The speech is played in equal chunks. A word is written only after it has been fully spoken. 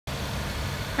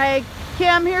Hey,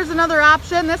 Kim, here's another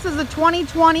option. This is a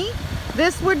 2020.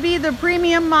 This would be the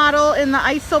premium model in the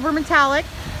ice silver metallic.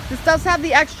 This does have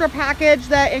the extra package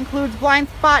that includes blind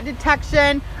spot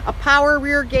detection, a power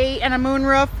rear gate, and a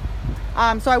moonroof.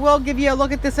 So I will give you a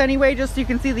look at this anyway, just so you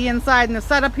can see the inside and the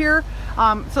setup here.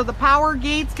 So the power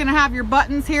gate's gonna have your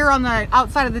buttons here on the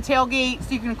outside of the tailgate,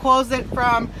 so you can close it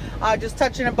from just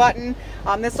touching a button.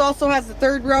 This also has the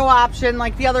third row option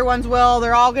like the other ones will.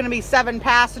 They're all gonna be 7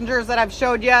 passengers that I've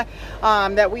showed you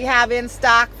that we have in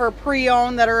stock for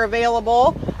pre-owned that are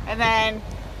available. And then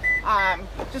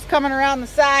just coming around the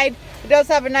side, it does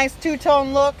have a nice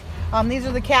two-tone look. These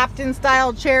are the captain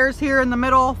style chairs here in the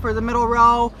middle for the middle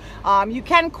row. You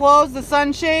can close the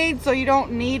sunshade, so you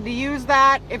don't need to use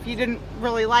that if you didn't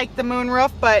really like the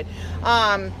moonroof, but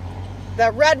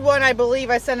the red one, I believe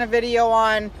I sent a video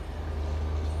on,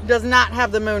 does not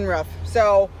have the moonroof.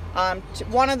 So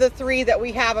one of the 3 that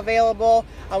we have available.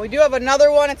 We do have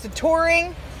another one. It's a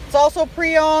touring. It's also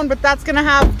pre-owned, but that's gonna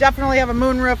definitely have a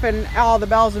moonroof and all the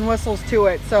bells and whistles to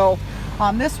it. So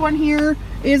this one here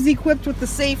is equipped with the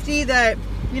safety that,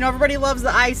 you know, everybody loves the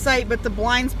eyesight, but the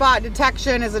blind spot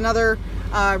detection is another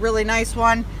really nice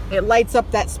one. It lights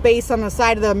up that space on the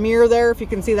side of the mirror there. If you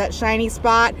can see that shiny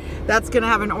spot, that's gonna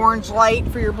have an orange light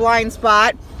for your blind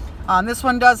spot. This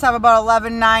one does have about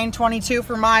 11,922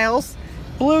 for miles.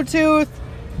 Bluetooth,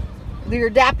 your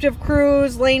adaptive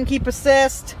cruise, lane keep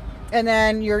assist, and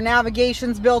then your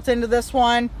navigation's built into this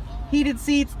one. Heated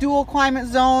seats, dual climate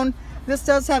zone. This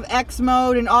does have X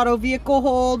mode and auto vehicle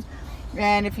hold.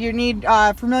 And if you need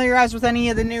familiarized with any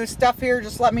of the new stuff here,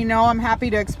 just let me know. I'm happy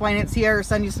to explain it to you or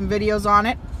send you some videos on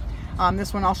it.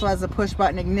 This one also has a push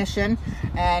button ignition,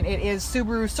 and it is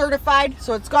Subaru certified.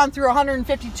 So it's gone through a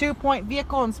 152-point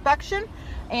vehicle inspection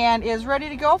and is ready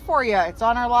to go for you. It's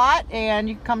on our lot and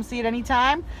you can come see it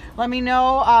anytime. Let me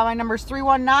know. My number is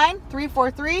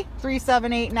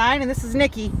 319-343-3789, and this is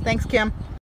Nikki. Thanks, Kim.